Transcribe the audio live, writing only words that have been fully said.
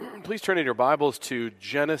please turn in your Bibles to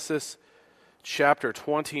Genesis chapter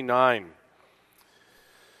 29.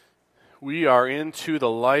 We are into the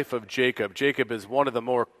life of Jacob. Jacob is one of the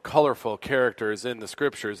more colorful characters in the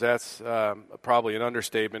Scriptures. That's probably an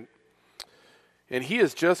understatement. And he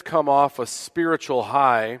has just come off a spiritual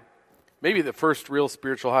high, maybe the first real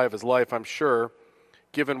spiritual high of his life, I'm sure,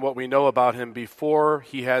 given what we know about him before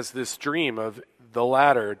he has this dream of the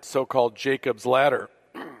ladder, so-called Jacob's ladder.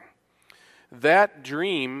 That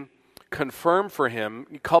dream confirmed for him,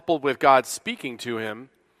 coupled with God speaking to him,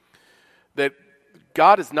 that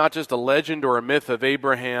God is not just a legend or a myth of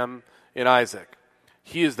Abraham and Isaac.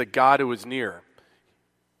 He is the God who is near.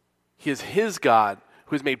 He is his God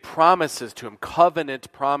who has made promises to him,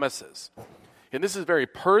 covenant promises. And this is very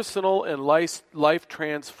personal and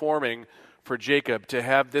life-transforming for Jacob to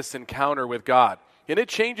have this encounter with God. And it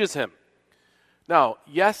changes him. Now,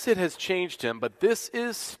 yes, it has changed him, but this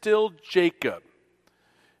is still Jacob.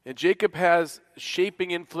 And Jacob has shaping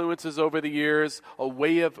influences over the years, a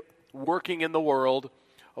way of working in the world,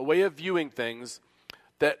 a way of viewing things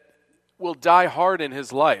that will die hard in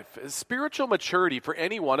his life. Spiritual maturity for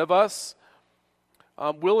any one of us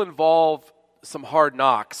will involve some hard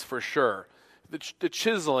knocks for sure. The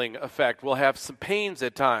chiseling effect will have some pains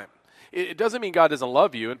at times. It doesn't mean God doesn't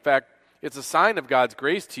love you. In fact, it's a sign of God's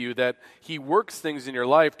grace to you that he works things in your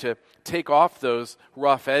life to take off those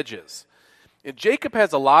rough edges. And Jacob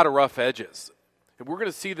has a lot of rough edges. And we're going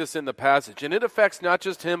to see this in the passage. And it affects not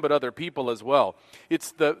just him, but other people as well.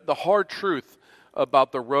 It's the hard truth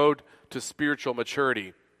about the road to spiritual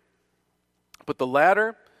maturity. But the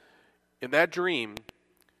ladder in that dream,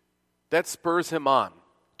 that spurs him on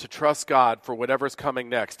to trust God for whatever's coming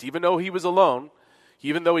next. Even though he was alone,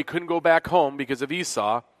 even though he couldn't go back home because of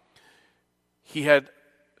Esau, he had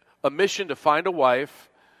a mission to find a wife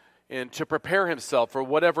and to prepare himself for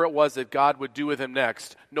whatever it was that God would do with him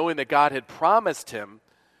next, knowing that God had promised him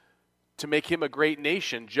to make him a great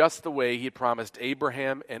nation just the way he had promised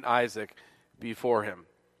Abraham and Isaac before him.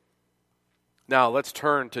 Now, let's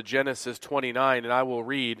turn to Genesis 29, and I will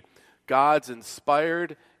read God's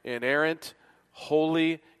inspired, inerrant,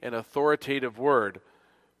 holy, and authoritative word,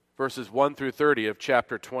 verses 1 through 30 of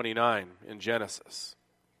chapter 29 in Genesis.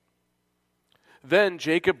 Then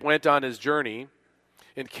Jacob went on his journey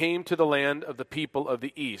and came to the land of the people of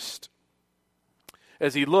the east.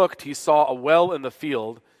 As he looked, he saw a well in the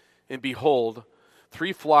field, and behold,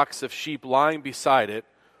 3 flocks of sheep lying beside it,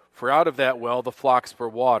 for out of that well the flocks were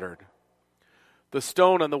watered. The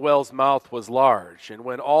stone on the well's mouth was large, and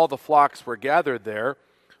when all the flocks were gathered there,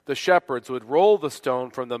 the shepherds would roll the stone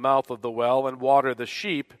from the mouth of the well and water the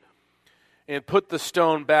sheep, and put the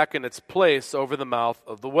stone back in its place over the mouth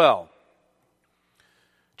of the well.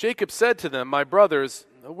 Jacob said to them, "My brothers,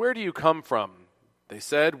 where do you come from?" They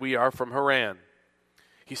said, "We are from Haran."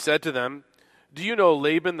 He said to them, "Do you know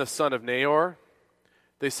Laban the son of Nahor?"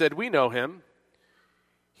 They said, "We know him."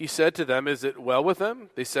 He said to them, "Is it well with him?"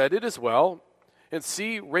 They said, "It is well. And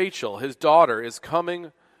see, Rachel, his daughter, is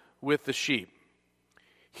coming with the sheep."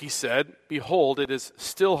 He said, "Behold, it is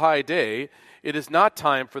still high day. It is not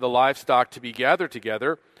time for the livestock to be gathered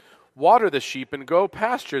together. Water the sheep and go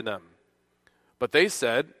pasture them." But they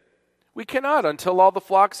said, "We cannot until all the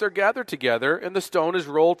flocks are gathered together and the stone is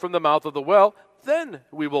rolled from the mouth of the well. Then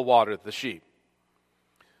we will water the sheep."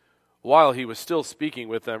 While he was still speaking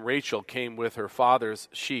with them, Rachel came with her father's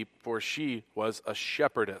sheep, for she was a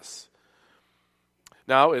shepherdess.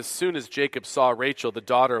 Now, as soon as Jacob saw Rachel, the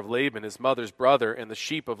daughter of Laban, his mother's brother, and the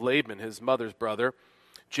sheep of Laban, his mother's brother,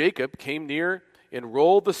 Jacob came near and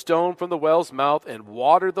rolled the stone from the well's mouth and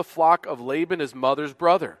watered the flock of Laban, his mother's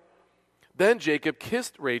brother. Then Jacob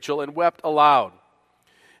kissed Rachel and wept aloud.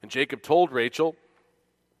 And Jacob told Rachel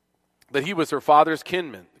that he was her father's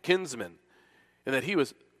kinsman, and that he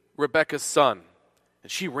was Rebekah's son.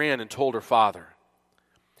 And she ran and told her father.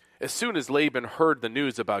 As soon as Laban heard the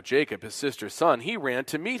news about Jacob, his sister's son, he ran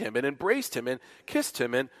to meet him and embraced him and kissed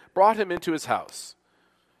him and brought him into his house.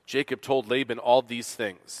 Jacob told Laban all these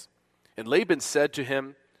things. And Laban said to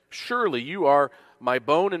him, "Surely you are my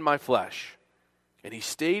bone and my flesh." And he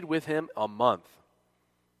stayed with him a month.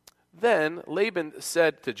 Then Laban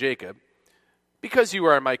said to Jacob, "Because you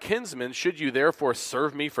are my kinsman, should you therefore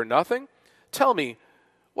serve me for nothing? Tell me,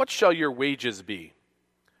 what shall your wages be?"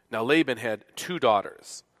 Now Laban had 2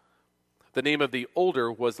 daughters. The name of the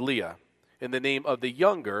older was Leah, and the name of the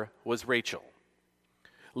younger was Rachel.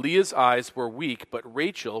 Leah's eyes were weak, but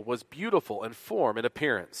Rachel was beautiful in form and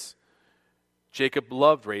appearance. Jacob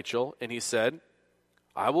loved Rachel, and he said,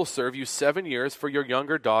 "I will serve you 7 years for your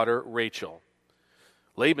younger daughter, Rachel."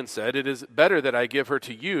 Laban said, "It is better that I give her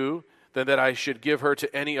to you than that I should give her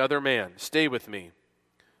to any other man. Stay with me."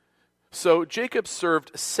 So Jacob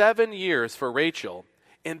served 7 years for Rachel,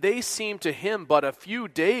 and they seemed to him but a few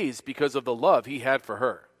days because of the love he had for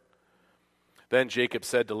her. Then Jacob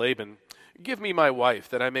said to Laban, "Give me my wife,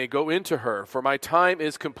 that I may go into her, for my time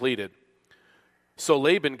is completed." So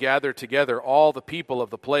Laban gathered together all the people of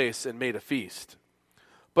the place and made a feast.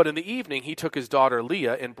 But in the evening he took his daughter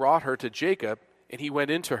Leah and brought her to Jacob, and he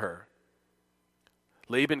went into her.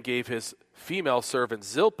 Laban gave his female servant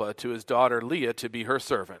Zilpah to his daughter Leah to be her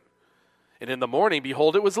servant. And in the morning,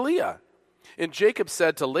 behold, it was Leah. And Jacob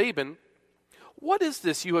said to Laban, "What is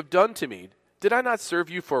this you have done to me? Did I not serve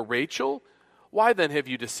you for Rachel? Why then have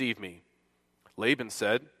you deceived me?" Laban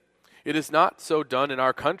said, "It is not so done in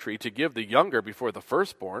our country to give the younger before the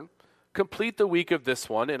firstborn. Complete the week of this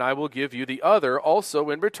one, and I will give you the other also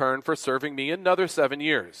in return for serving me another 7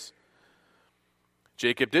 years."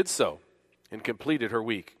 Jacob did so and completed her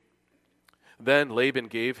week. Then Laban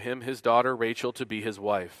gave him his daughter Rachel to be his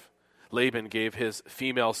wife. Laban gave his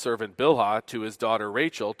female servant Bilhah to his daughter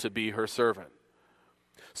Rachel to be her servant.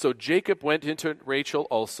 So Jacob went into Rachel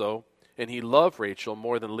also, and he loved Rachel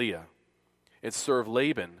more than Leah, and served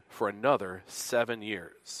Laban for another 7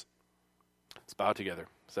 years. Let's bow together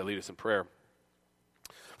as I lead us in prayer.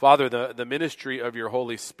 Father, the ministry of your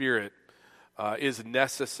Holy Spirit is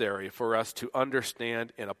necessary for us to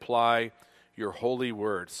understand and apply your holy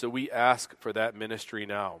word. So we ask for that ministry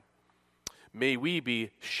now. May we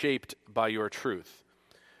be shaped by your truth.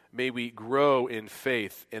 May we grow in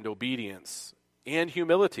faith and obedience and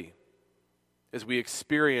humility as we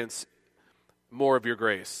experience more of your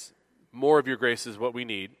grace. More of your grace is what we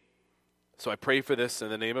need. So I pray for this in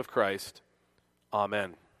the name of Christ.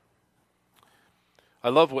 Amen. I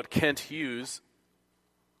love what Kent Hughes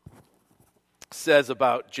says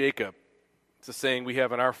about Jacob. It's a saying we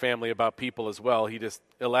have in our family about people as well. He just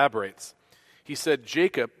elaborates. He said,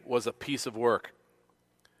 Jacob was a piece of work,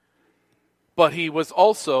 but he was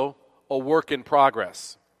also a work in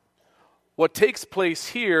progress. What takes place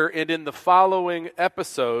here and in the following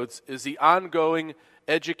episodes is the ongoing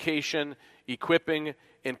education, equipping,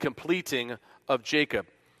 and completing of Jacob,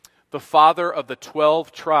 the father of the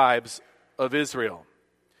 12 tribes of Israel.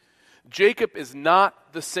 Jacob is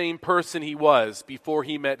not the same person he was before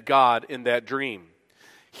he met God in that dream.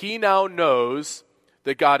 He now knows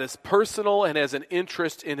that God is personal and has an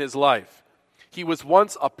interest in his life. He was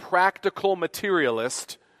once a practical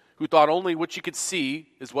materialist who thought only what you could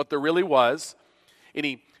see is what there really was, and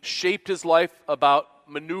he shaped his life about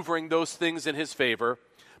maneuvering those things in his favor.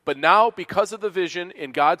 But now, because of the vision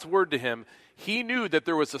and God's word to him, he knew that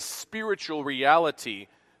there was a spiritual reality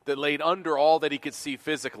that laid under all that he could see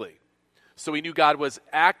physically. So he knew God was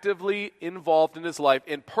actively involved in his life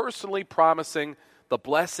and personally promising the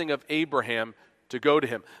blessing of Abraham to go to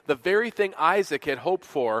him. The very thing Isaac had hoped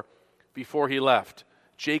for before he left.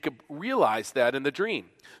 Jacob realized that in the dream.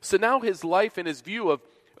 So now his life and his view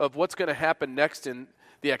of what's going to happen next in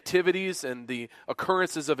the activities and the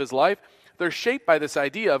occurrences of his life, they're shaped by this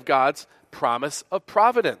idea of God's promise of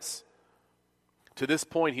providence. To this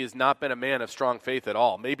point, he has not been a man of strong faith at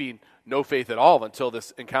all, maybe no faith at all until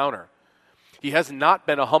this encounter. He has not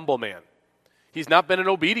been a humble man. He's not been an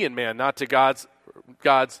obedient man, not to God's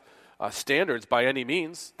standards by any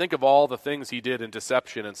means. Think of all the things he did in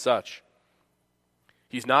deception and such.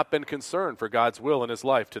 He's not been concerned for God's will in his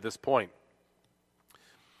life to this point.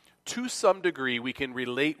 To some degree, we can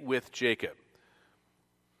relate with Jacob.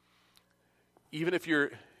 Even if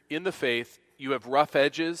you're in the faith, you have rough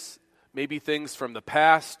edges, maybe things from the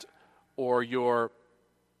past or your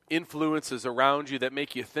influences around you that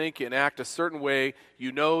make you think and act a certain way.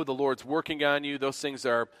 You know the Lord's working on you. Those things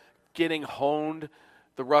are getting honed,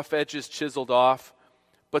 the rough edges chiseled off.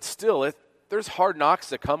 But still, there's hard knocks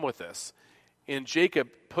that come with this. And Jacob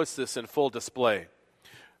puts this in full display.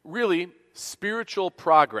 Really, spiritual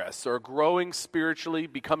progress or growing spiritually,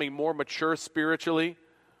 becoming more mature spiritually,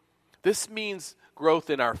 this means growth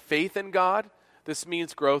in our faith in God. This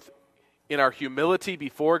means growth in our humility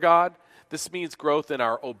before God. This means growth in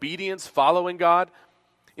our obedience, following God.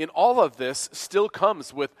 And all of this still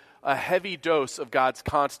comes with a heavy dose of God's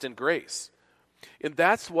constant grace. And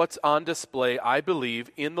that's what's on display, I believe,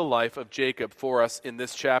 in the life of Jacob for us in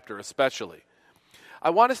this chapter especially. I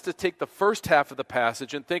want us to take the first half of the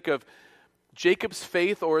passage and think of Jacob's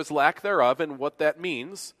faith or his lack thereof and what that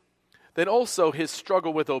means. Then also his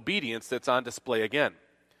struggle with obedience that's on display again.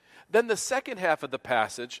 Then the second half of the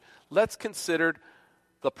passage, let's consider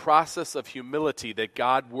the process of humility that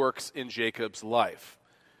God works in Jacob's life,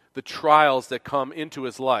 the trials that come into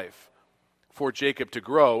his life for Jacob to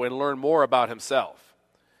grow and learn more about himself.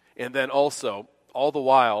 And then also, all the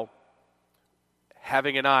while,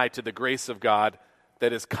 having an eye to the grace of God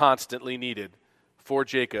that is constantly needed for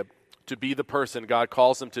Jacob to be the person God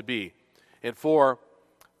calls him to be, and for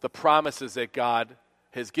the promises that God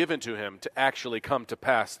has given to him to actually come to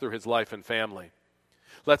pass through his life and family.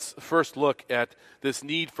 Let's first look at this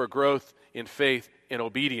need for growth in faith and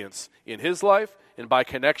obedience in his life, and by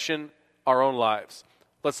connection, our own lives.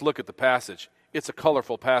 Let's look at the passage. It's a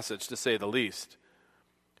colorful passage, to say the least.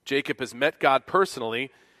 Jacob has met God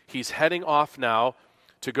personally. He's heading off now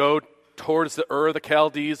to go towards the Ur of the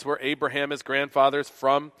Chaldees, where Abraham, his grandfather, is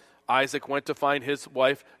from. Isaac went to find his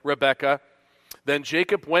wife, Rebekah. Then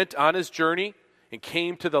Jacob went on his journey and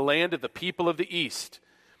came to the land of the people of the east.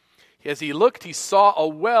 As he looked, he saw a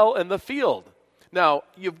well in the field. Now,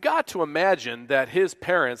 you've got to imagine that his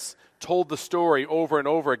parents told the story over and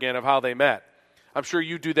over again of how they met. I'm sure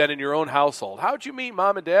you do that in your own household. How'd you meet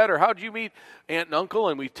mom and dad, or how'd you meet aunt and uncle?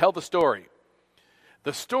 And we tell the story.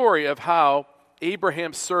 The story of how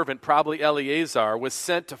Abraham's servant, probably Eliezer, was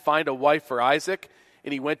sent to find a wife for Isaac,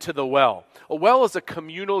 and he went to the well. A well is a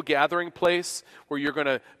communal gathering place where you're going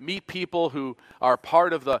to meet people who are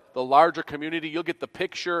part of the larger community. You'll get the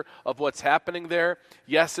picture of what's happening there.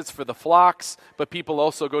 Yes, it's for the flocks, but people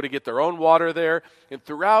also go to get their own water there. And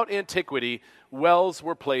throughout antiquity, wells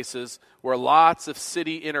were places where lots of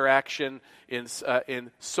city interaction in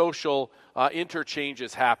social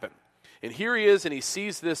interchanges happen. And here he is, and he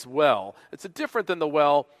sees this well. It's different than the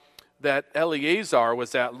well that Eliezer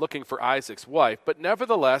was at looking for Isaac's wife, but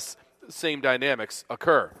nevertheless, the same dynamics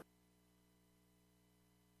occur.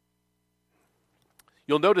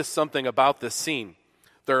 You'll notice something about this scene.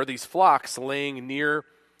 There are these flocks laying near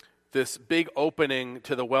this big opening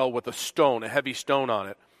to the well with a heavy stone on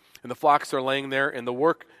it. And the flocks are laying there, and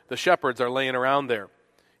the shepherds are laying around there.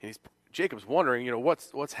 And Jacob's wondering,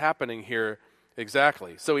 what's happening here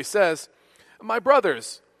exactly. So he says, "My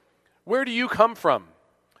brothers, where do you come from?"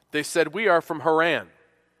 They said, "We are from Haran."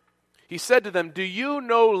 He said to them, "Do you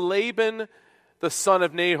know Laban, the son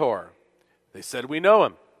of Nahor?" They said, "We know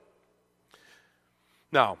him."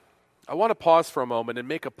 Now, I want to pause for a moment and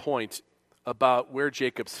make a point about where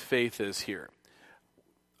Jacob's faith is here.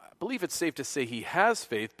 I believe it's safe to say he has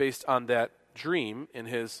faith based on that dream in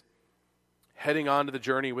his heading on to the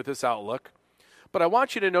journey with this outlook. But I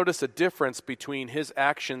want you to notice a difference between his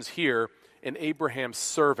actions here and Abraham's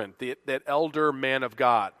servant, that elder man of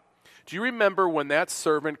God. Do you remember when that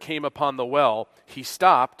servant came upon the well, he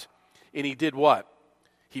stopped and he did what?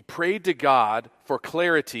 He prayed to God for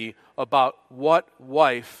clarity about what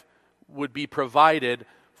wife would be provided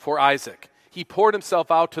for Isaac. He poured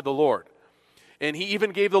himself out to the Lord. And he even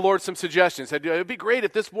gave the Lord some suggestions. Said, "It would be great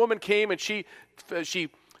if this woman came and she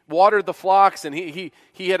watered the flocks," and he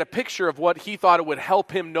had a picture of what he thought it would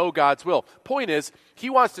help him know God's will. Point is, he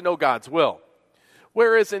wants to know God's will.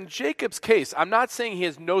 Whereas in Jacob's case, I'm not saying he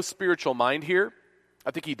has no spiritual mind here.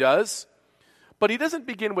 I think he does. But he doesn't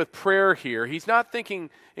begin with prayer here. He's not thinking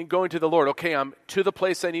and going to the Lord, "Okay, I'm to the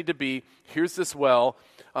place I need to be. Here's this well.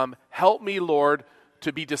 Help me, Lord,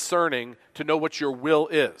 to be discerning, to know what your will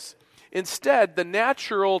is." Instead, the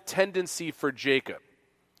natural tendency for Jacob,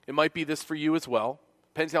 it might be this for you as well,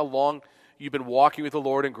 depends how long you've been walking with the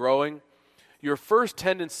Lord and growing, your first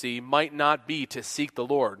tendency might not be to seek the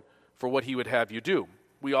Lord for what he would have you do.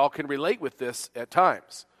 We all can relate with this at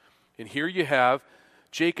times. And here you have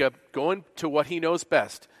Jacob going to what he knows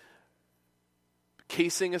best,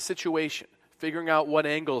 casing a situation, figuring out what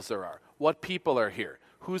angles there are, what people are here,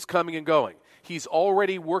 who's coming and going. He's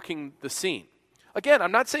already working the scene. Again,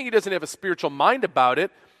 I'm not saying he doesn't have a spiritual mind about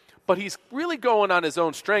it, but he's really going on his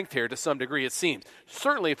own strength here to some degree, it seems.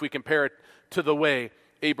 Certainly if we compare it to the way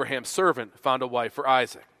Abraham's servant found a wife for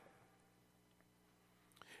Isaac.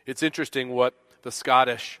 It's interesting what the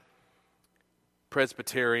Scottish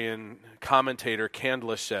Presbyterian commentator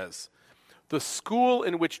Candlish says. The school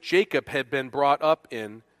in which Jacob had been brought up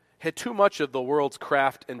in had too much of the world's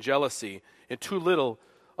craft and jealousy, and too little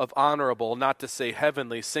of honorable, not to say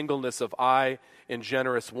heavenly, singleness of eye and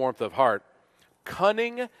generous warmth of heart.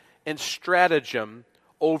 Cunning and stratagem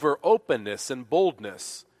over openness and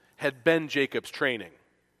boldness had been Jacob's training.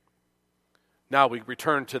 Now we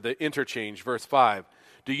return to the interchange, verse 5.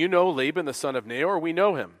 "Do you know Laban the son of Nahor? We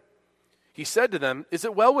know him." He said to them, "Is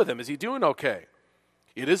it well with him? Is he doing okay?"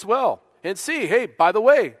 "It is well. And see, hey, by the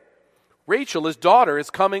way, Rachel, his daughter, is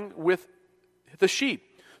coming with the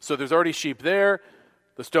sheep." So there's already sheep there.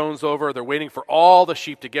 The stone's over. They're waiting for all the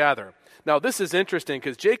sheep to gather. Now this is interesting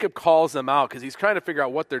because Jacob calls them out because he's trying to figure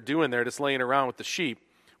out what they're doing there, just laying around with the sheep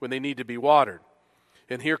when they need to be watered.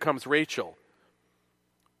 And here comes Rachel.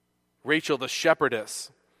 Rachel the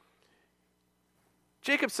shepherdess.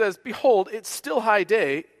 Jacob says, "Behold, it's still high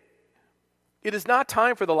day, It is not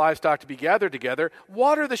time for the livestock to be gathered together.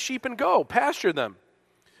 Water the sheep and go, pasture them.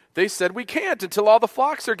 They said, we can't until all the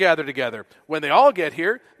flocks are gathered together. When they all get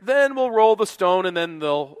here, then we'll roll the stone and then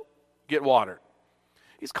they'll get watered.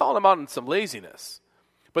 He's calling them out on some laziness.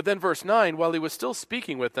 But then verse 9, while he was still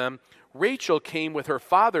speaking with them, Rachel came with her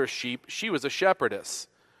father's sheep. She was a shepherdess.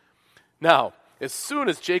 Now, as soon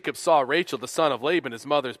as Jacob saw Rachel, the son of Laban, his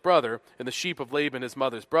mother's brother, and the sheep of Laban, his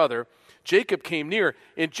mother's brother, Jacob came near,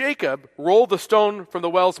 and Jacob rolled the stone from the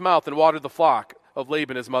well's mouth and watered the flock of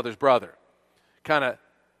Laban, his mother's brother. Kind of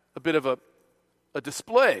a bit of a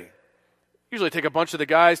display. Usually take a bunch of the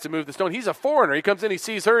guys to move the stone. He's a foreigner. He comes in, he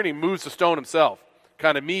sees her, and he moves the stone himself.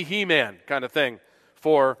 Kind of me, he man kind of thing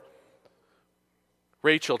for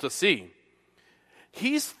Rachel to see.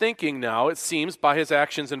 He's thinking now, it seems, by his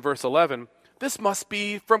actions in verse 11, this must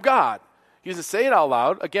be from God. He doesn't say it out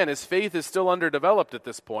loud. Again, his faith is still underdeveloped at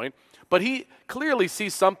this point, but he clearly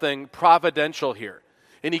sees something providential here.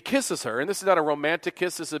 And he kisses her, and this is not a romantic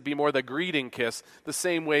kiss, this would be more the greeting kiss, the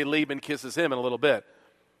same way Laban kisses him in a little bit.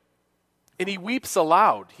 And he weeps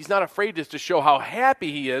aloud. He's not afraid just to show how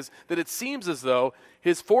happy he is that it seems as though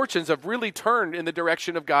his fortunes have really turned in the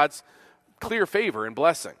direction of God's clear favor and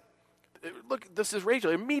blessing. Look, this is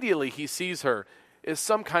Rachel. Immediately he sees her as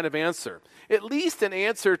some kind of answer. At least an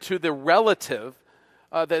answer to the relative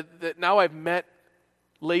that now I've met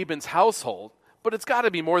Laban's household. But it's got to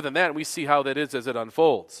be more than that, and we see how that is as it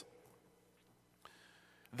unfolds.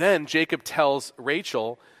 Then Jacob tells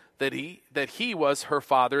Rachel that he was her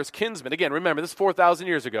father's kinsman. Again, remember, this 4,000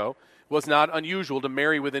 years ago was not unusual to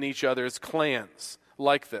marry within each other's clans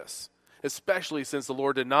like this, especially since the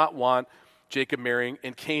Lord did not want Jacob marrying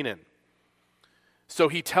in Canaan. So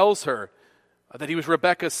he tells her that he was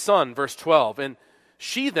Rebekah's son, verse 12. And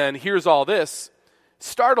she then hears all this,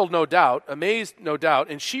 startled no doubt, amazed no doubt,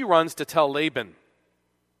 and she runs to tell Laban.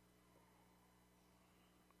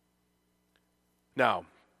 Now,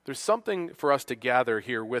 there's something for us to gather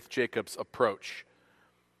here with Jacob's approach.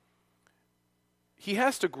 He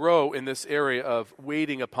has to grow in this area of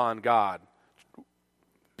waiting upon God,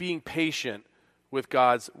 being patient with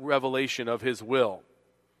God's revelation of his will.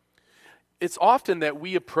 It's often that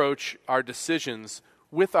we approach our decisions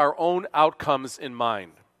with our own outcomes in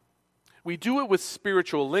mind. We do it with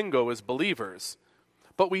spiritual lingo as believers,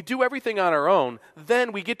 but we do everything on our own.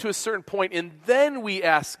 Then we get to a certain point, and then we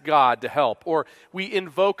ask God to help, or we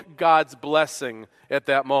invoke God's blessing at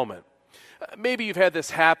that moment. Maybe you've had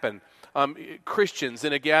this happen, Christians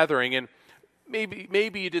in a gathering, and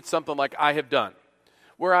maybe you did something like I have done,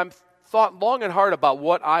 where I'm thought long and hard about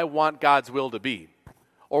what I want God's will to be,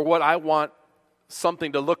 or what I want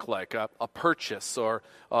something to look like, a purchase or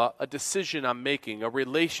a decision I'm making, a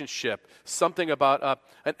relationship, something about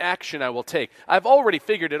an action I will take. I've already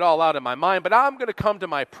figured it all out in my mind, but I'm going to come to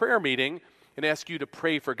my prayer meeting and ask you to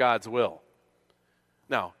pray for God's will.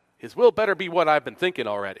 Now, his will better be what I've been thinking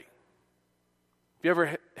already. Have you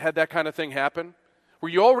ever had that kind of thing happen?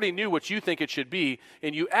 Where you already knew what you think it should be,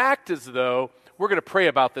 and you act as though we're going to pray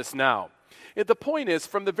about this now. And the point is,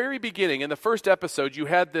 from the very beginning, in the first episode, you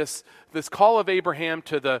had this call of Abraham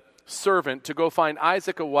to the servant to go find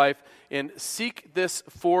Isaac a wife and seek this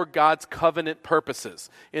for God's covenant purposes.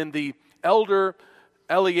 And the elder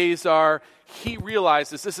Eleazar, he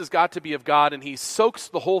realizes this has got to be of God, and he soaks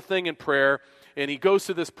the whole thing in prayer, and he goes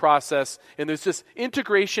through this process, and there's this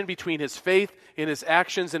integration between his faith and his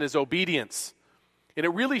actions and his obedience. And it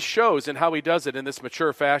really shows in how he does it in this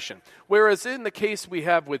mature fashion. Whereas in the case we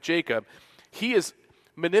have with Jacob, he is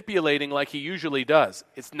manipulating like he usually does.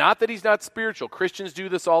 It's not that he's not spiritual. Christians do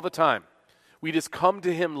this all the time. We just come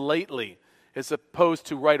to him lately as opposed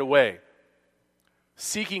to right away,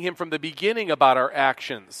 seeking him from the beginning about our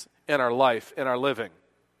actions and our life and our living.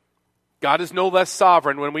 God is no less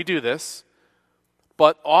sovereign when we do this,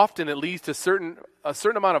 but often it leads to a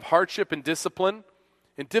certain amount of hardship and discipline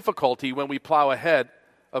and difficulty when we plow ahead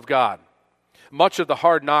of God. Much of the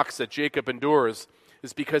hard knocks that Jacob endures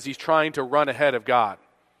is because he's trying to run ahead of God,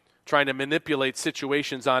 trying to manipulate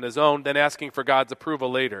situations on his own, then asking for God's approval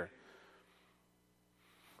later.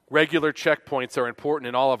 Regular checkpoints are important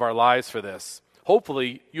in all of our lives for this.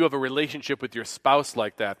 Hopefully, you have a relationship with your spouse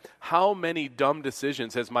like that. How many dumb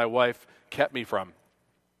decisions has my wife kept me from?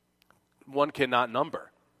 One cannot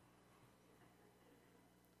number.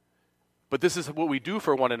 But this is what we do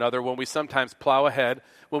for one another when we sometimes plow ahead.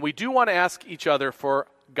 When we do want to ask each other for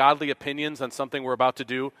godly opinions on something we're about to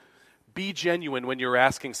do, be genuine when you're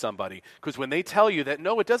asking somebody. Because when they tell you that,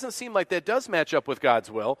 no, it doesn't seem like that does match up with God's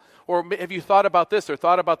will, or have you thought about this or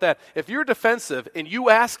thought about that? If you're defensive and you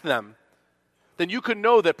ask them, then you can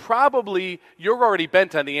know that probably you're already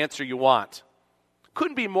bent on the answer you want.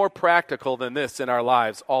 Couldn't be more practical than this in our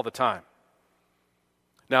lives all the time.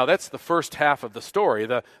 Now, that's the first half of the story,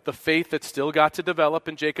 the faith that still got to develop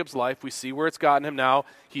in Jacob's life. We see where it's gotten him now.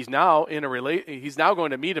 He's now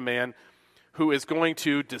going to meet a man who is going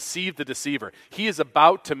to deceive the deceiver. He is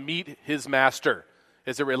about to meet his master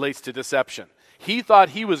as it relates to deception. He thought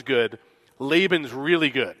he was good. Laban's really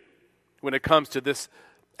good when it comes to this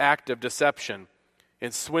act of deception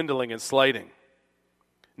and swindling and slighting.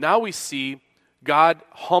 Now we see God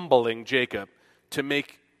humbling Jacob to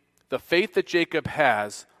make the faith that Jacob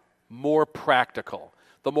has more practical.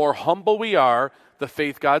 The more humble we are, the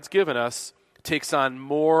faith God's given us takes on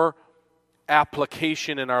more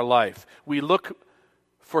application in our life. We look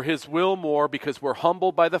for his will more because we're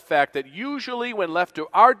humbled by the fact that usually when left to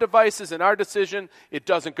our devices and our decision, it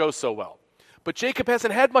doesn't go so well. But Jacob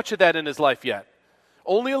hasn't had much of that in his life yet.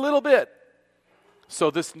 Only a little bit. So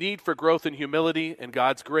this need for growth in humility and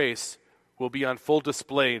God's grace will be on full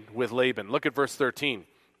display with Laban. Look at verse 13.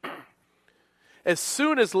 As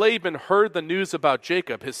soon as Laban heard the news about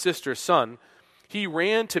Jacob, his sister's son, he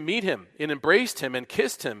ran to meet him and embraced him and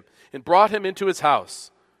kissed him and brought him into his house.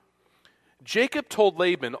 Jacob told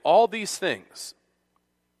Laban all these things.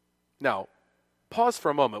 Now, pause for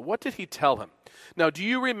a moment. What did he tell him? Now, do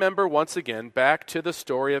you remember once again back to the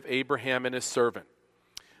story of Abraham and his servant?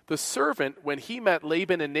 The servant, when he met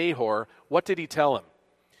Laban and Nahor, what did he tell him?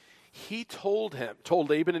 He told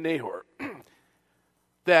Laban and Nahor,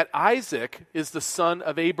 that Isaac is the son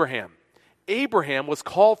of Abraham. Abraham was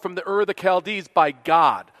called from the Ur of the Chaldees by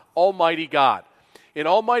God, Almighty God. And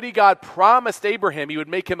Almighty God promised Abraham he would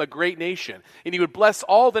make him a great nation, and he would bless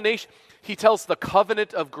all the nations. He tells the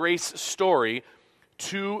covenant of grace story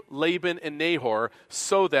to Laban and Nahor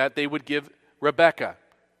so that they would give Rebekah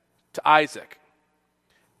to Isaac.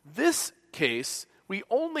 This case, we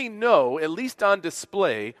only know, at least on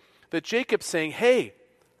display, that Jacob's saying, hey,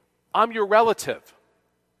 I'm your relative.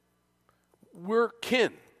 We're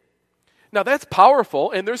kin. Now that's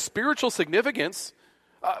powerful, and there's spiritual significance.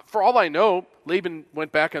 For all I know, Laban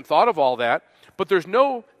went back and thought of all that, but there's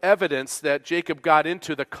no evidence that Jacob got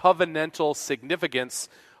into the covenantal significance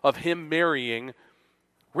of him marrying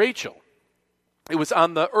Rachel. It was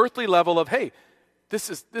on the earthly level of, hey, this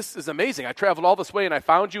is amazing. I traveled all this way and I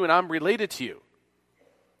found you and I'm related to you.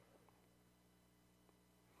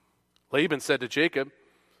 Laban said to Jacob,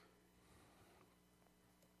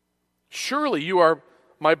 surely you are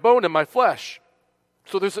my bone and my flesh.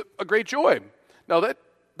 So there's a great joy. Now that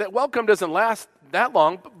welcome doesn't last that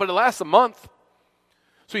long, but it lasts a month.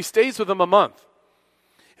 So he stays with them a month.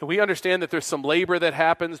 And we understand that there's some labor that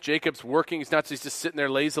happens. Jacob's working. He's not just sitting there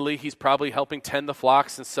lazily. He's probably helping tend the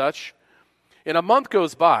flocks and such. And a month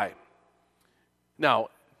goes by. Now,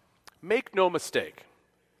 make no mistake,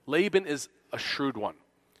 Laban is a shrewd one.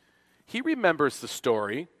 He remembers the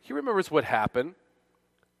story. He remembers what happened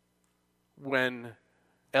when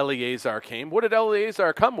Eleazar came. What did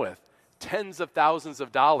Eleazar come with? Tens of thousands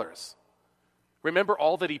of dollars. Remember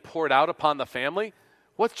all that he poured out upon the family?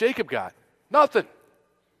 What's Jacob got? Nothing.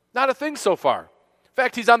 Not a thing so far. In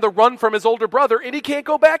fact, he's on the run from his older brother, and he can't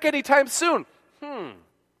go back anytime soon.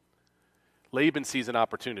 Laban sees an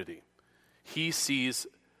opportunity. He sees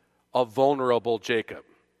a vulnerable Jacob.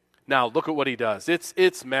 Now, look at what he does.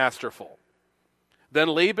 It's masterful. Then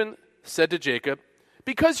Laban said to Jacob,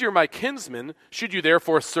 because you're my kinsman, should you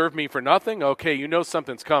therefore serve me for nothing? Okay, you know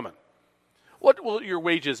something's coming. What will your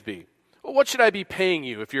wages be? What should I be paying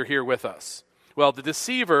you if you're here with us? Well, the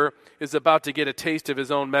deceiver is about to get a taste of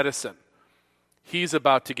his own medicine. He's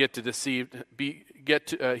about to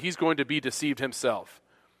he's going to be deceived himself.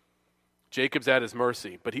 Jacob's at his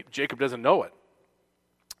mercy, but Jacob doesn't know it.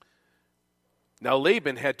 Now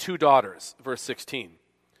Laban had 2 daughters, verse 16.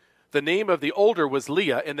 The name of the older was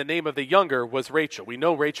Leah, and the name of the younger was Rachel. We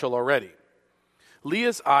know Rachel already.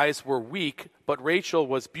 Leah's eyes were weak, but Rachel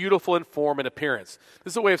was beautiful in form and appearance.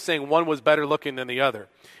 This is a way of saying one was better looking than the other.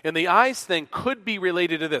 And the eyes thing could be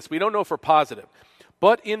related to this. We don't know for positive.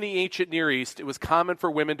 But in the ancient Near East, it was common for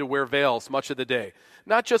women to wear veils much of the day.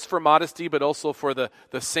 Not just for modesty, but also for the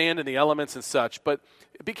sand and the elements and such. But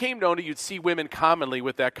it became known that you'd see women commonly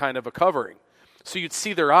with that kind of a covering. So you'd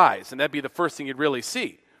see their eyes, and that'd be the first thing you'd really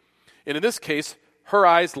see. And in this case, her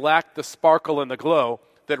eyes lacked the sparkle and the glow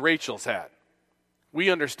that Rachel's had. We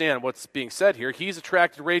understand what's being said here. He's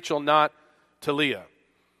attracted Rachel, not to Leah.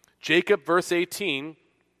 Jacob, verse 18,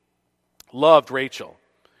 loved Rachel.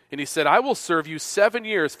 And he said, I will serve you 7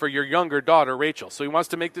 years for your younger daughter, Rachel. So he wants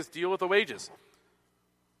to make this deal with the wages.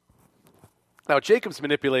 Now, Jacob's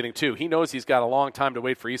manipulating too. He knows he's got a long time to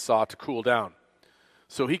wait for Esau to cool down.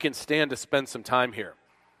 So he can stand to spend some time here.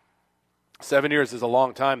 7 years is a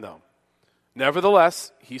long time, though.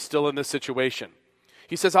 Nevertheless, he's still in this situation.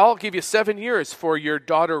 He says, I'll give you 7 years for your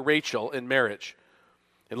daughter Rachel in marriage.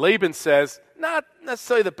 And Laban says, not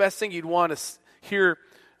necessarily the best thing you'd want to hear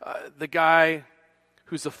the guy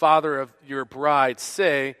who's the father of your bride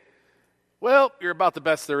say, well, you're about the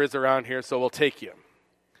best there is around here, so we'll take you.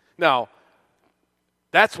 Now,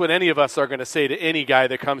 that's what any of us are going to say to any guy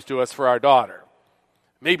that comes to us for our daughter.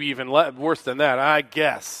 Maybe even worse than that, I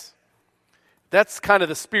guess. That's kind of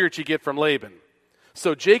the spirit you get from Laban.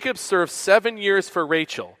 So Jacob served 7 years for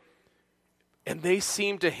Rachel, and they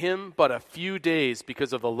seemed to him but a few days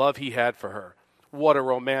because of the love he had for her. What a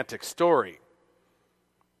romantic story.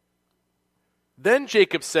 Then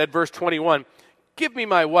Jacob said, verse 21, give me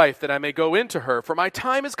my wife that I may go into her, for my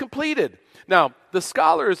time is completed. Now, the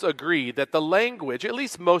scholars agree that the language, at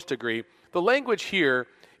least most agree, the language here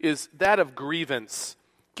is that of grievance.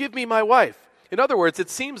 Give me my wife. In other words, it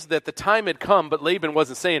seems that the time had come, but Laban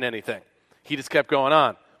wasn't saying anything. He just kept going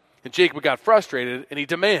on. And Jacob got frustrated, and he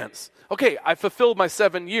demands, okay, I fulfilled my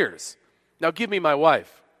 7 years. Now give me my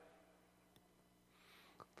wife.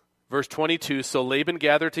 Verse 22, so Laban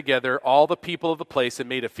gathered together all the people of the place and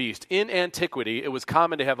made a feast. In antiquity, it was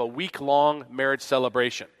common to have a week-long marriage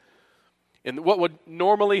celebration. And what would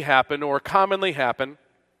normally happen or commonly happen,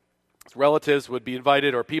 relatives would be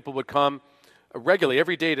invited or people would come regularly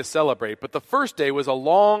every day to celebrate. But the first day was a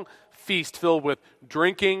long feast filled with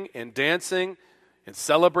drinking and dancing and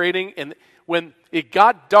celebrating. And when it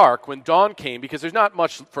got dark, when dawn came, because there's not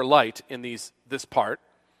much for light in this part,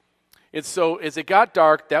 and so as it got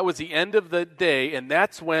dark, that was the end of the day, and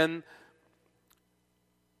that's when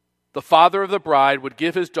the father of the bride would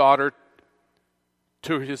give his daughter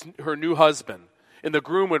to her new husband. And the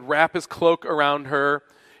groom would wrap his cloak around her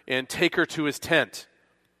and take her to his tent.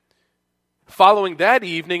 Following that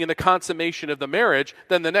evening and the consummation of the marriage,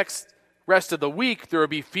 then the next rest of the week, there would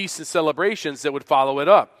be feasts and celebrations that would follow it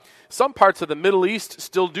up. Some parts of the Middle East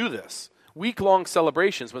still do this. Week-long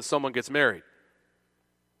celebrations when someone gets married.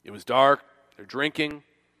 It was dark, they're drinking.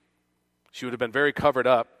 She would have been very covered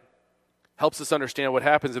up. Helps us understand what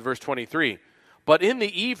happens in verse 23. But in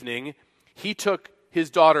the evening, he took his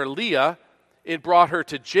daughter Leah and brought her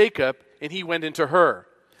to Jacob, and he went into her.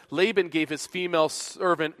 Laban gave his female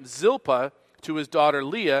servant Zilpah to his daughter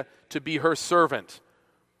Leah to be her servant.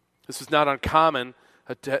 This was not uncommon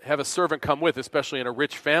to have a servant come with, especially in a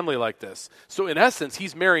rich family like this. So in essence,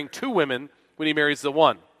 he's marrying 2 women when he marries the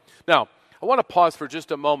one. Now, I want to pause for just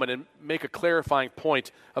a moment and make a clarifying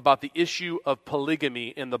point about the issue of polygamy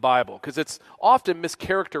in the Bible, because it's often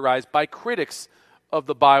mischaracterized by critics of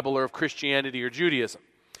the Bible or of Christianity or Judaism.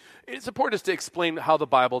 It's important to explain how the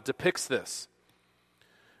Bible depicts this.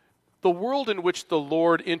 The world in which the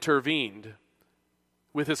Lord intervened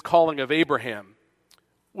with his calling of Abraham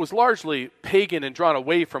was largely pagan and drawn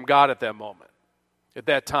away from God at that moment, at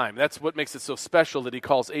that time. That's what makes it so special that he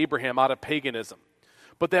calls Abraham out of paganism.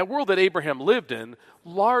 But that world that Abraham lived in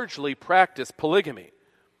largely practiced polygamy.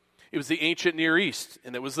 It was the ancient Near East,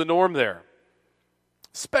 and it was the norm there,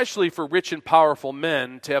 especially for rich and powerful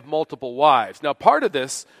men to have multiple wives. Now, part of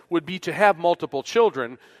this would be to have multiple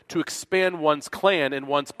children to expand one's clan and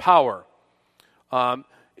one's power.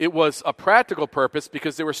 It was a practical purpose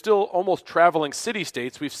because they were still almost traveling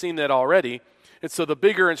city-states. We've seen that already. And so the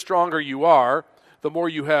bigger and stronger you are, the more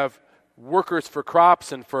you have workers for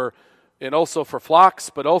crops and also for flocks,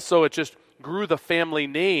 but also it just grew the family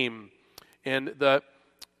name and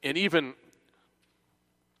even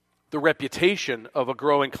the reputation of a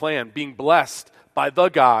growing clan, being blessed by the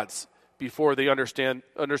gods before they understood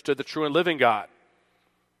the true and living God.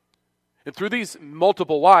 And through these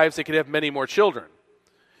multiple wives, they could have many more children.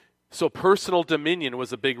 So personal dominion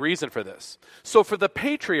was a big reason for this. So for the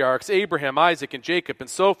patriarchs, Abraham, Isaac, and Jacob, and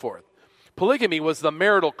so forth, polygamy was the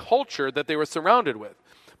marital culture that they were surrounded with.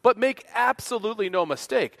 But make absolutely no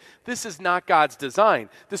mistake, this is not God's design.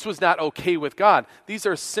 This was not okay with God. These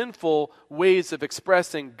are sinful ways of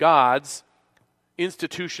expressing God's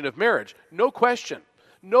institution of marriage. No question.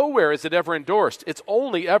 Nowhere is it ever endorsed. It's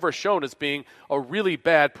only ever shown as being a really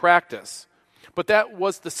bad practice. But that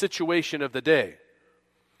was the situation of the day.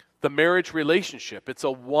 The marriage relationship, it's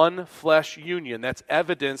a one-flesh union that's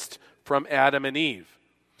evidenced from Adam and Eve.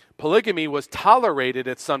 Polygamy was tolerated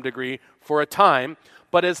at some degree for a time,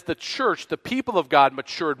 but as the church, the people of God,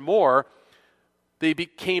 matured more, they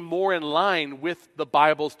became more in line with the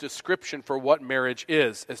Bible's description for what marriage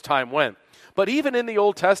is as time went. But even in the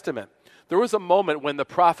Old Testament, there was a moment when the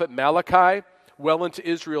prophet Malachi, well into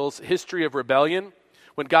Israel's history of rebellion,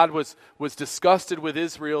 when God was disgusted with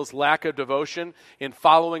Israel's lack of devotion in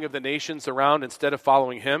following of the nations around instead of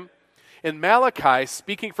following him. And Malachi,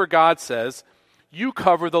 speaking for God, says, You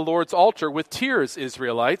cover the Lord's altar with tears,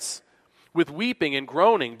 Israelites, with weeping and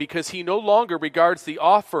groaning, because he no longer regards the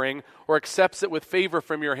offering or accepts it with favor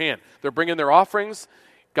from your hand. They're bringing their offerings.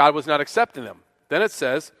 God was not accepting them. Then it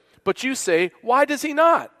says, but you say, why does he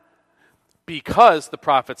not? Because, the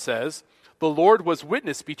prophet says, the Lord was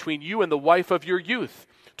witness between you and the wife of your youth,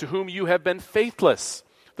 to whom you have been faithless,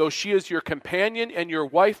 though she is your companion and your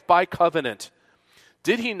wife by covenant.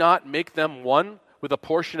 Did he not make them one with a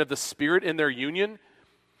portion of the Spirit in their union?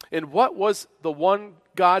 And what was the one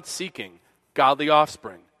God seeking? Godly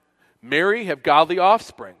offspring. Marry, have godly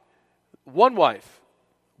offspring. One wife,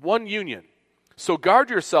 one union. So guard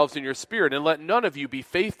yourselves in your spirit, and let none of you be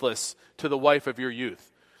faithless to the wife of your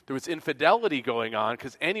youth. There was infidelity going on,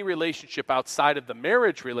 because any relationship outside of the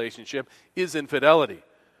marriage relationship is infidelity.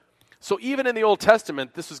 So even in the Old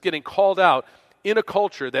Testament, this was getting called out in a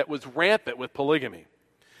culture that was rampant with polygamy.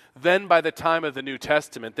 Then by the time of the New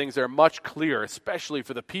Testament, things are much clearer, especially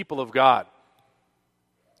for the people of God.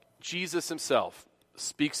 Jesus himself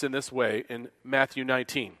speaks in this way in Matthew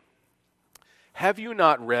 19. Have you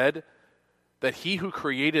not read that he who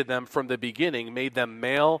created them from the beginning made them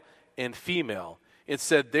male and female? It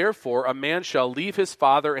said, therefore, a man shall leave his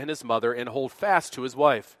father and his mother and hold fast to his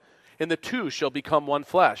wife, and the two shall become one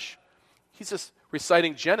flesh. He's just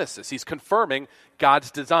reciting Genesis. He's confirming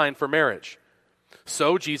God's design for marriage.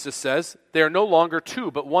 So, Jesus says, they are no longer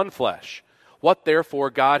two, but one flesh. What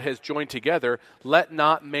therefore God has joined together, let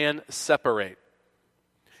not man separate.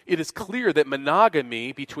 It is clear that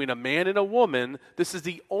monogamy between a man and a woman, this is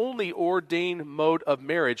the only ordained mode of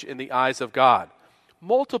marriage in the eyes of God.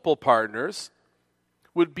 Multiple partners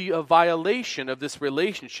would be a violation of this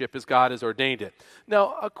relationship as God has ordained it.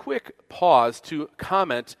 Now, a quick pause to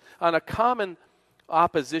comment on a common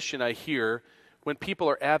opposition I hear when people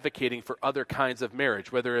are advocating for other kinds of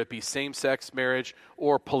marriage, whether it be same-sex marriage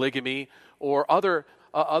or polygamy or other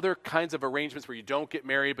kinds of arrangements where you don't get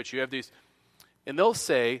married, but you have these. And they'll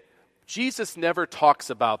say, Jesus never talks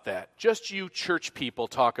about that. Just you church people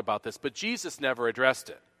talk about this, but Jesus never addressed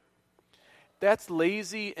it. That's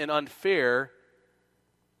lazy and unfair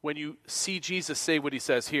when you see Jesus say what he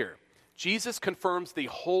says here. Jesus confirms the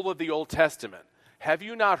whole of the Old Testament. Have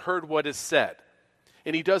you not heard what is said?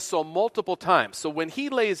 And he does so multiple times. So when he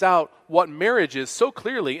lays out what marriage is so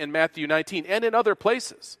clearly in Matthew 19 and in other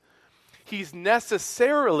places, he's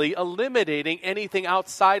necessarily eliminating anything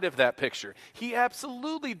outside of that picture. He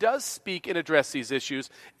absolutely does speak and address these issues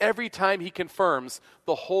every time he confirms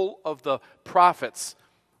the whole of the prophets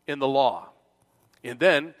in the law. And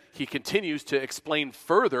then he continues to explain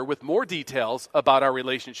further with more details about our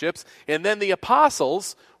relationships. And then the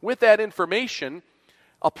apostles, with that information,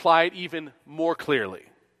 apply it even more clearly.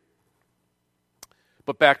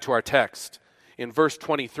 But back to our text. In verse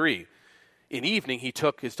 23, in evening he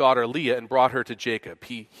took his daughter Leah and brought her to Jacob.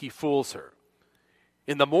 He fools her.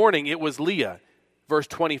 In the morning it was Leah. Verse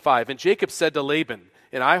 25, and Jacob said to Laban,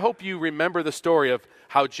 and I hope you remember the story of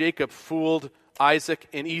how Jacob fooled Isaac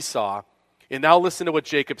and Esau. And now listen to what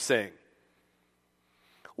Jacob's saying.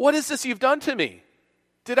 What is this you've done to me?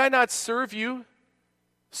 Did I not serve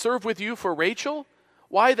with you for Rachel?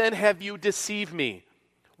 Why then have you deceived me?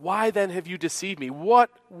 Why then have you deceived me? What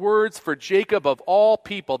words for Jacob of all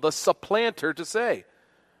people, the supplanter, to say?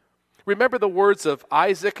 Remember the words of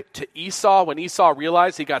Isaac to Esau when Esau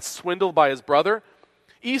realized he got swindled by his brother?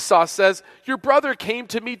 Esau says, your brother came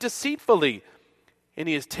to me deceitfully, and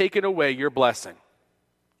he has taken away your blessing.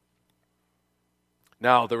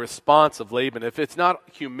 Now, the response of Laban, if it's not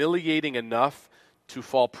humiliating enough to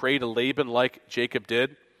fall prey to Laban like Jacob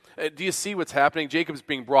did, do you see what's happening? Jacob's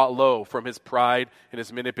being brought low from his pride and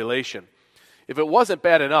his manipulation. If it wasn't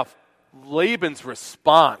bad enough, Laban's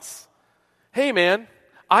response, hey man,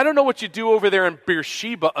 I don't know what you do over there in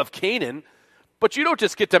Beersheba of Canaan, but you don't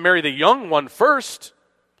just get to marry the young one first.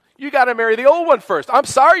 You got to marry the old one first. I'm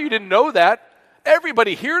sorry you didn't know that.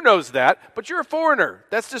 Everybody here knows that, but you're a foreigner.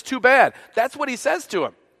 That's just too bad. That's what he says to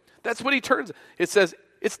him. That's what he turns. It says,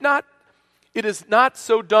 it is not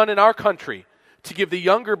so done in our country to give the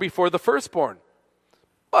younger before the firstborn.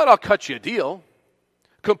 But I'll cut you a deal.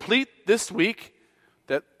 Complete this week,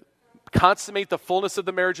 that consummate the fullness of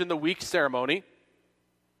the marriage in the week ceremony,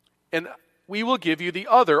 and we will give you the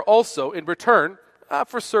other also in return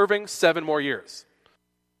for serving 7 more years.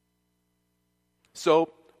 So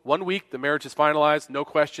 1 week, the marriage is finalized. No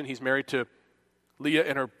question, he's married to Leah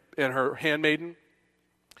and her handmaiden.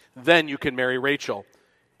 Then you can marry Rachel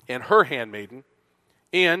and her handmaiden,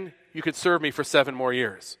 and you could serve me for 7 more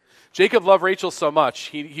years. Jacob loved Rachel so much,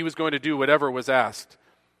 he was going to do whatever was asked.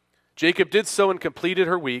 Jacob did so and completed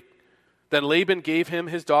her week. Then Laban gave him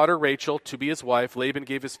his daughter Rachel to be his wife. Laban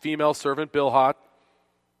gave his female servant Bilhah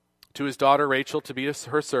to his daughter Rachel to be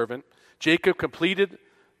her servant. Jacob completed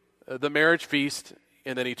the marriage feast,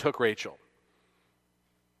 and then he took Rachel.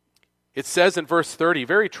 It says in verse 30,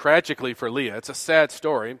 very tragically for Leah, it's a sad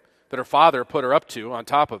story that her father put her up to on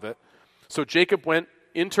top of it. So Jacob went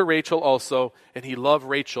into Rachel also, and he loved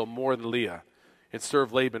Rachel more than Leah, and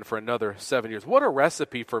served Laban for another 7 years. What a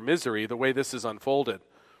recipe for misery, the way this is unfolded.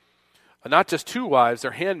 Not just 2 wives,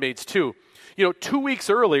 they're handmaids too. 2 weeks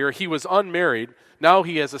earlier, he was unmarried. Now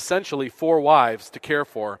he has essentially 4 wives to care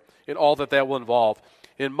for, and all that will involve,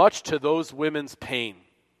 and much to those women's pain.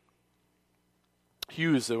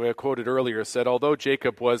 Hughes, who I quoted earlier, said, although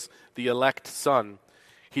Jacob was the elect son,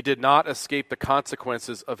 he did not escape the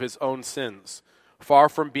consequences of his own sins. Far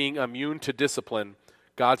from being immune to discipline,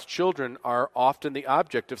 God's children are often the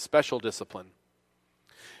object of special discipline.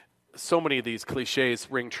 So many of these cliches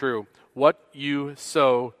ring true. What you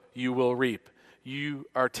sow, you will reap. You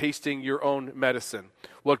are tasting your own medicine.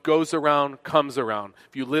 What goes around comes around.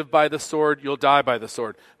 If you live by the sword, you'll die by the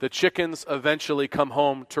sword. The chickens eventually come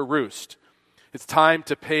home to roost. It's time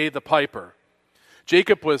to pay the piper.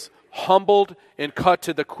 Jacob was humbled and cut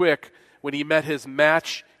to the quick when he met his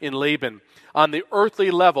match in Laban. On the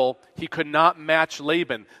earthly level, he could not match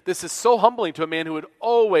Laban. This is so humbling to a man who would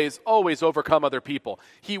always overcome other people.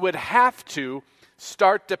 He would have to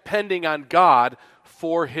start depending on God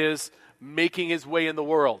for his making his way in the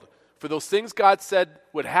world. For those things God said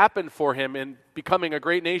would happen for him in becoming a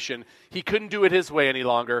great nation, he couldn't do it his way any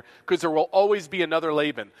longer because there will always be another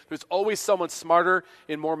Laban. There's always someone smarter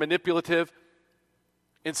and more manipulative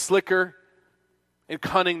and slicker and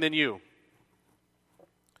cunning than you.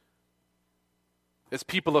 As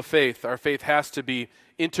people of faith, our faith has to be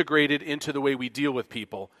integrated into the way we deal with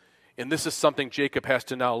people. And this is something Jacob has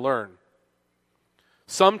to now learn.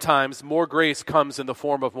 Sometimes more grace comes in the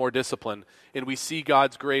form of more discipline, and we see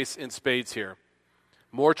God's grace in spades here.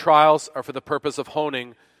 More trials are for the purpose of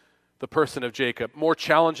honing the person of Jacob. More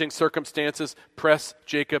challenging circumstances press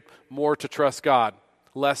Jacob more to trust God,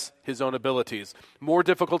 less his own abilities. More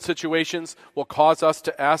difficult situations will cause us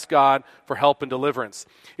to ask God for help and deliverance.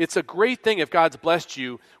 It's a great thing if God's blessed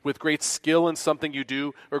you with great skill in something you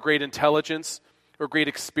do, or great intelligence, or great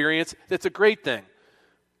experience. It's a great thing.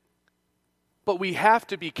 But we have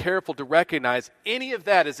to be careful to recognize any of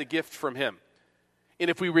that is a gift from him. And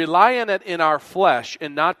if we rely on it in our flesh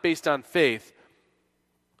and not based on faith,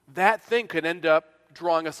 that thing could end up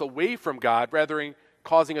drawing us away from God rather than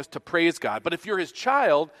causing us to praise God. But if you're his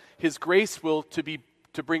child, his grace will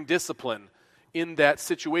to bring discipline in that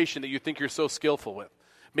situation that you think you're so skillful with.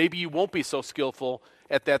 Maybe you won't be so skillful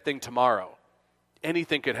at that thing tomorrow.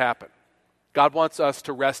 Anything could happen. God wants us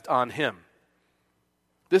to rest on him.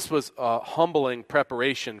 This was a humbling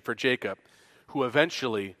preparation for Jacob, who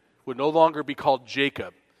eventually would no longer be called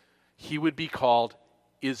Jacob. He would be called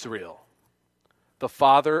Israel, the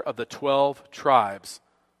father of the 12 tribes.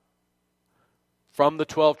 From the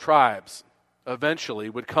 12 tribes, eventually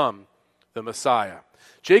would come the Messiah.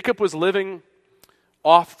 Jacob was living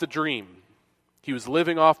off the dream. He was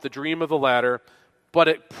living off the dream of the ladder, but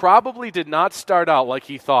it probably did not start out like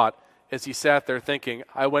he thought as he sat there thinking,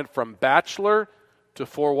 I went from bachelor to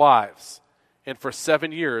 4 wives, and for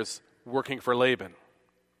 7 years working for Laban.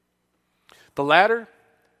 The ladder,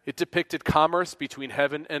 it depicted commerce between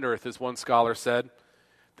heaven and earth, as one scholar said,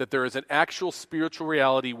 that there is an actual spiritual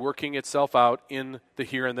reality working itself out in the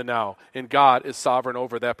here and the now, and God is sovereign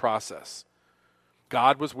over that process.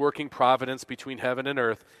 God was working providence between heaven and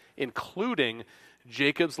earth, including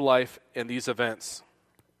Jacob's life and these events.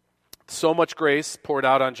 So much grace poured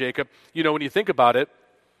out on Jacob. When you think about it,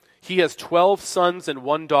 he has 12 sons and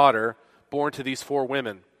 1 daughter born to these 4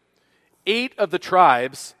 women. 8 of the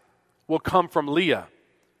tribes will come from Leah.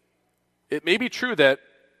 It may be true that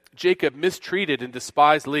Jacob mistreated and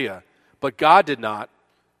despised Leah, but God did not,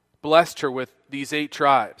 blessed her with these 8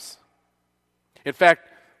 tribes. In fact,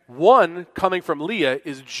 one coming from Leah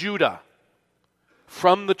is Judah.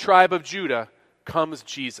 From the tribe of Judah comes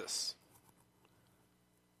Jesus.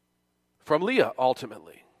 From Leah,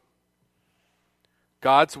 ultimately.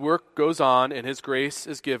 God's work goes on and his grace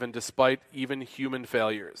is given despite even human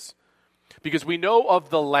failures. Because we know of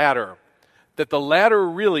the ladder, that the ladder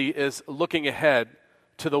really is looking ahead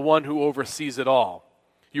to the one who oversees it all.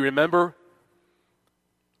 You remember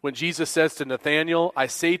when Jesus says to Nathanael, I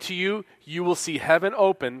say to you, you will see heaven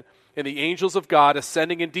open and the angels of God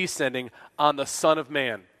ascending and descending on the Son of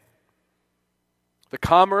Man. The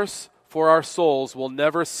commerce for our souls will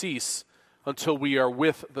never cease until we are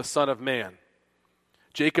with the Son of Man.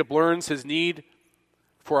 Jacob learns his need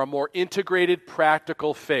for a more integrated,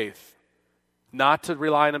 practical faith. not to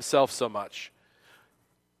rely on himself so much.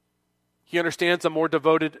 He understands a more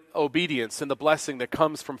devoted obedience and the blessing that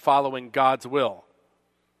comes from following God's will.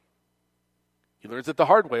 He learns it the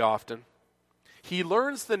hard way often. He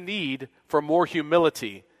learns the need for more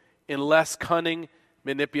humility and less cunning,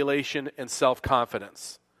 manipulation, and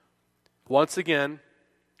self-confidence. Once again,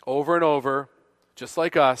 over and over, just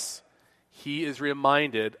like us, he is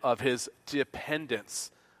reminded of his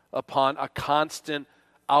dependence upon a constant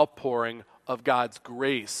outpouring of God's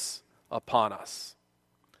grace upon us.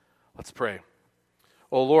 Let's pray.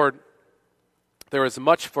 Oh Lord, there is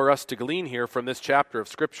much for us to glean here from this chapter of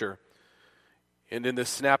Scripture and in this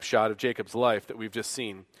snapshot of Jacob's life that we've just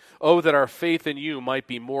seen. Oh, that our faith in you might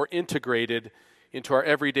be more integrated into our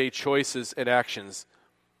everyday choices and actions.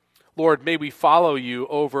 Lord, may we follow you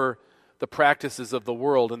over the practices of the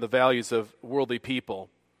world and the values of worldly people.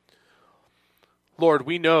 Lord,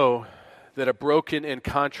 we know that a broken and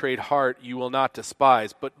contrite heart you will not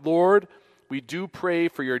despise, but Lord, we do pray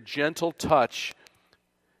for your gentle touch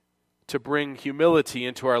to bring humility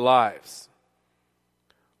into our lives.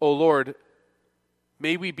 Oh Lord,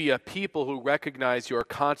 may we be a people who recognize your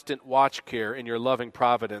constant watch care and your loving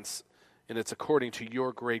providence, and it's according to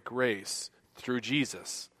your great grace through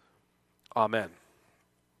Jesus. Amen.